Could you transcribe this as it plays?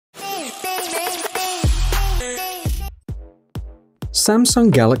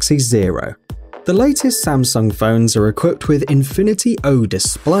Samsung Galaxy Zero. The latest Samsung phones are equipped with Infinity O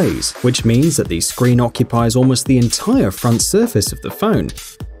displays, which means that the screen occupies almost the entire front surface of the phone.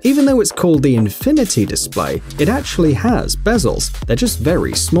 Even though it's called the Infinity display, it actually has bezels, they're just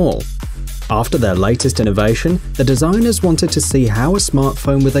very small. After their latest innovation, the designers wanted to see how a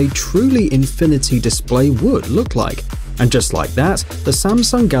smartphone with a truly infinity display would look like, and just like that, the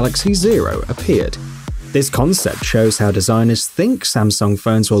Samsung Galaxy Zero appeared. This concept shows how designers think Samsung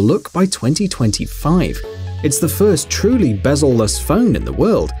phones will look by 2025. It's the first truly bezel-less phone in the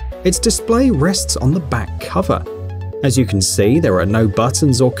world. Its display rests on the back cover. As you can see, there are no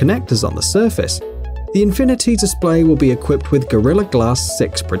buttons or connectors on the surface. The Infinity display will be equipped with Gorilla Glass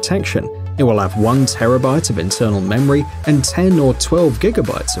 6 protection. It will have 1 TB of internal memory and 10 or 12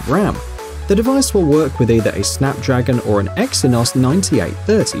 GB of RAM. The device will work with either a Snapdragon or an Exynos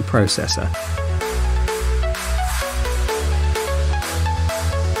 9830 processor.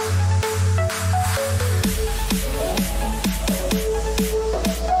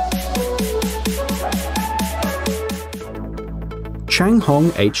 Changhong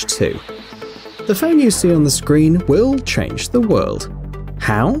H2. The phone you see on the screen will change the world.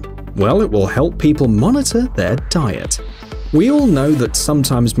 How? Well, it will help people monitor their diet. We all know that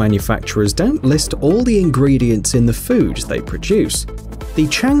sometimes manufacturers don't list all the ingredients in the food they produce. The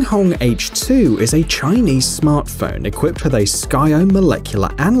Changhong H2 is a Chinese smartphone equipped with a Skyo molecular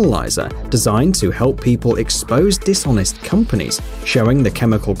analyzer designed to help people expose dishonest companies, showing the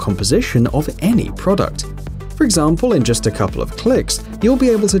chemical composition of any product. For example, in just a couple of clicks, you'll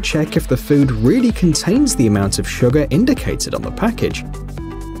be able to check if the food really contains the amount of sugar indicated on the package.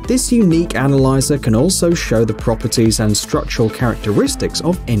 This unique analyzer can also show the properties and structural characteristics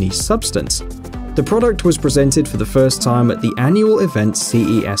of any substance. The product was presented for the first time at the annual event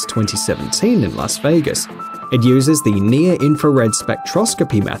CES 2017 in Las Vegas. It uses the near-infrared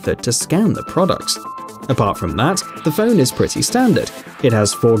spectroscopy method to scan the products. Apart from that, the phone is pretty standard. It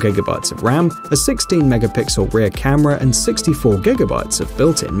has 4 GB of RAM, a 16-megapixel rear camera, and 64 GB of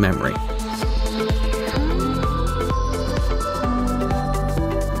built-in memory.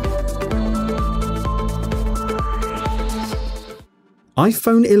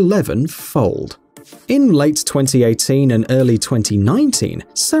 iPhone 11 Fold. In late 2018 and early 2019,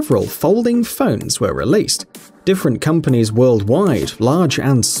 several folding phones were released. Different companies worldwide, large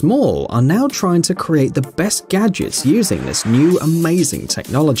and small, are now trying to create the best gadgets using this new amazing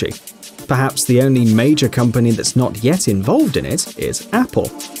technology. Perhaps the only major company that's not yet involved in it is Apple.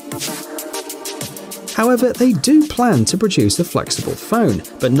 However, they do plan to produce a flexible phone,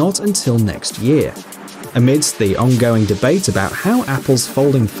 but not until next year. Amidst the ongoing debate about how Apple's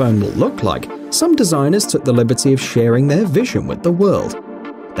folding phone will look like, some designers took the liberty of sharing their vision with the world.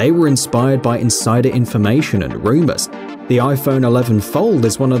 They were inspired by insider information and rumors. The iPhone 11 Fold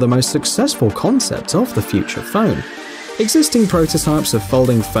is one of the most successful concepts of the future phone. Existing prototypes of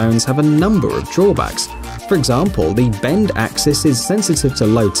folding phones have a number of drawbacks. For example, the bend axis is sensitive to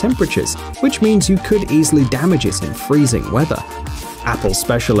low temperatures, which means you could easily damage it in freezing weather. Apple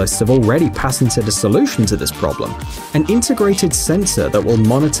specialists have already patented a solution to this problem, an integrated sensor that will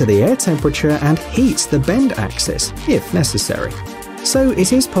monitor the air temperature and heat the bend axis, if necessary. So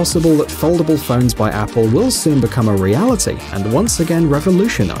it is possible that foldable phones by Apple will soon become a reality and once again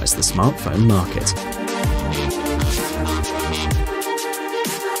revolutionize the smartphone market.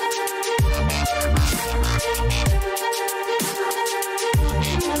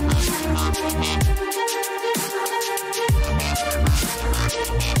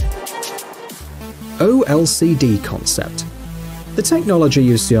 OLCD concept. The technology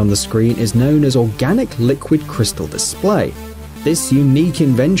you see on the screen is known as Organic Liquid Crystal Display. This unique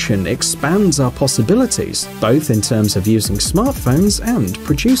invention expands our possibilities, both in terms of using smartphones and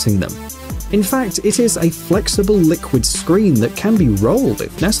producing them. In fact, it is a flexible liquid screen that can be rolled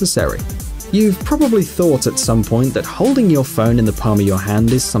if necessary. You've probably thought at some point that holding your phone in the palm of your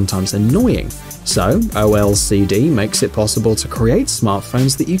hand is sometimes annoying. So, OLCD makes it possible to create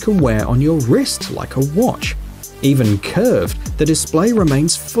smartphones that you can wear on your wrist like a watch. Even curved, the display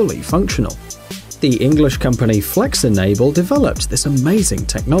remains fully functional. The English company FlexEnable developed this amazing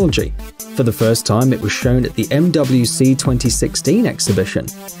technology. For the first time, it was shown at the MWC 2016 exhibition,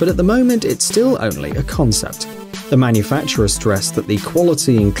 but at the moment it's still only a concept. The manufacturer stressed that the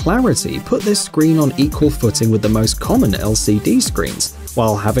quality and clarity put this screen on equal footing with the most common LCD screens,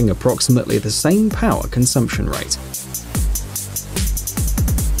 while having approximately the same power consumption rate.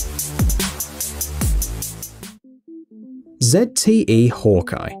 ZTE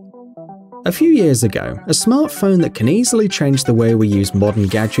Hawkeye. A few years ago, a smartphone that can easily change the way we use modern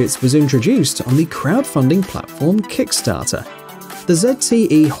gadgets was introduced on the crowdfunding platform Kickstarter. The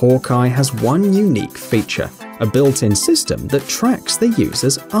ZTE Hawkeye has one unique feature, a built-in system that tracks the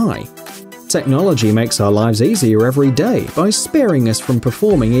user's eye. Technology makes our lives easier every day by sparing us from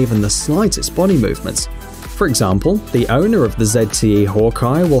performing even the slightest body movements. For example, the owner of the ZTE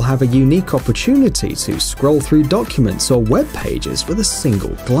Hawkeye will have a unique opportunity to scroll through documents or web pages with a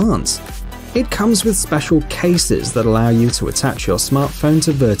single glance. It comes with special cases that allow you to attach your smartphone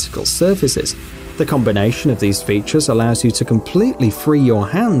to vertical surfaces. The combination of these features allows you to completely free your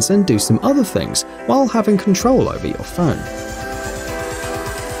hands and do some other things while having control over your phone.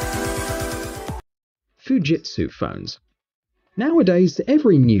 Fujitsu phones. Nowadays,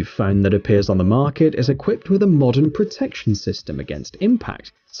 every new phone that appears on the market is equipped with a modern protection system against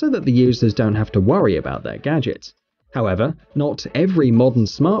impact, so that the users don't have to worry about their gadgets. However, not every modern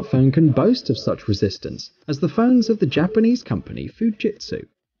smartphone can boast of such resistance, as the phones of the Japanese company Fujitsu.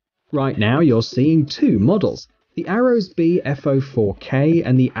 Right now you're seeing two models, the Aros B FO4K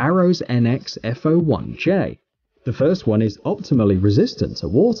and the Aros NX FO1J. The first one is optimally resistant to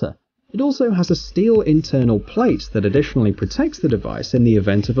water. It also has a steel internal plate that additionally protects the device in the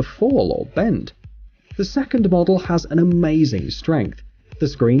event of a fall or bend. The second model has an amazing strength. The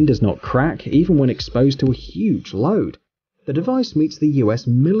screen does not crack even when exposed to a huge load. The device meets the US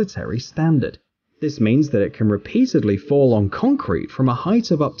military standard. This means that it can repeatedly fall on concrete from a height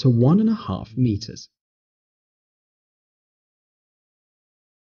of up to 1.5 meters.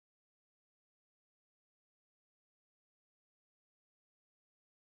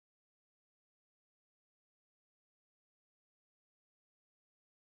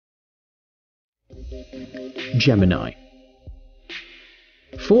 Gemini.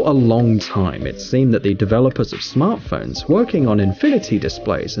 For a long time, it seemed that the developers of smartphones working on infinity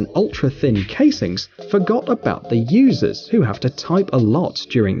displays and ultra-thin casings forgot about the users who have to type a lot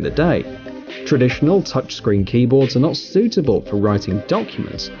during the day. Traditional touchscreen keyboards are not suitable for writing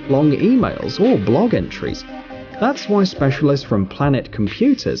documents, long emails, or blog entries. That's why specialists from Planet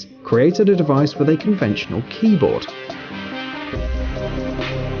Computers created a device with a conventional keyboard.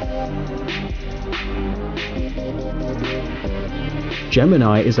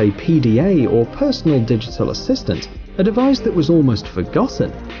 Gemini is a PDA or personal digital assistant, a device that was almost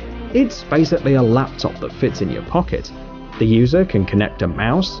forgotten. It's basically a laptop that fits in your pocket. The user can connect a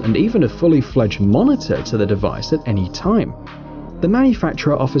mouse and even a fully fledged monitor to the device at any time. The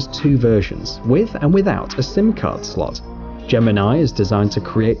manufacturer offers two versions, with and without a SIM card slot. Gemini is designed to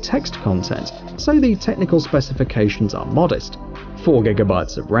create text content, so the technical specifications are modest.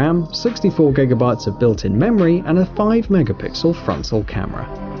 4GB of RAM, 64GB of built-in memory, and a 5-megapixel frontal camera.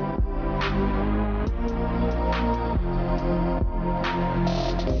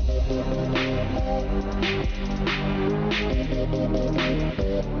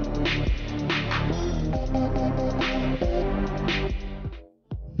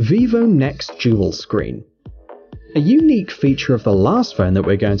 Vivo Nex Dual Screen. A unique feature of the last phone that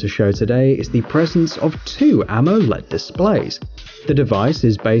we're going to show today is the presence of two AMOLED displays. The device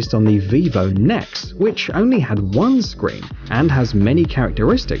is based on the Vivo Nex, which only had one screen and has many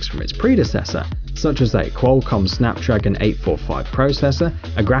characteristics from its predecessor, such as a Qualcomm Snapdragon 845 processor,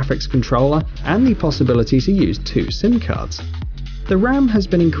 a graphics controller, and the possibility to use two SIM cards. The RAM has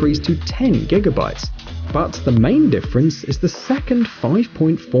been increased to 10GB, but the main difference is the second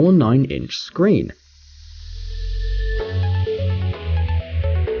 5.49-inch screen.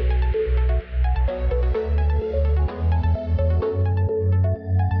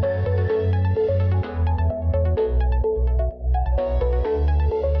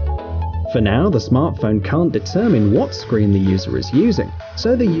 For now, the smartphone can't determine what screen the user is using,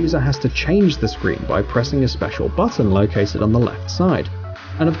 so the user has to change the screen by pressing a special button located on the left side.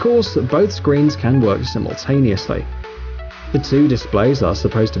 And of course, both screens can work simultaneously. The two displays are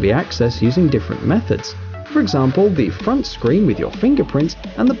supposed to be accessed using different methods. For example, the front screen with your fingerprint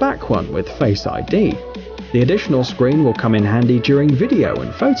and the back one with Face ID. The additional screen will come in handy during video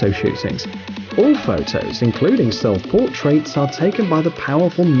and photo shootings. All photos, including self-portraits, are taken by the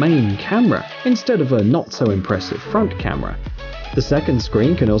powerful main camera instead of a not-so-impressive front camera. The second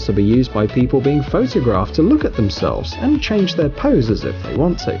screen can also be used by people being photographed to look at themselves and change their poses if they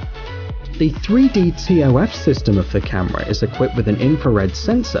want to. The 3D TOF system of the camera is equipped with an infrared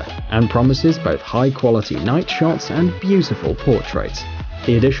sensor and promises both high-quality night shots and beautiful portraits.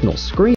 The additional screen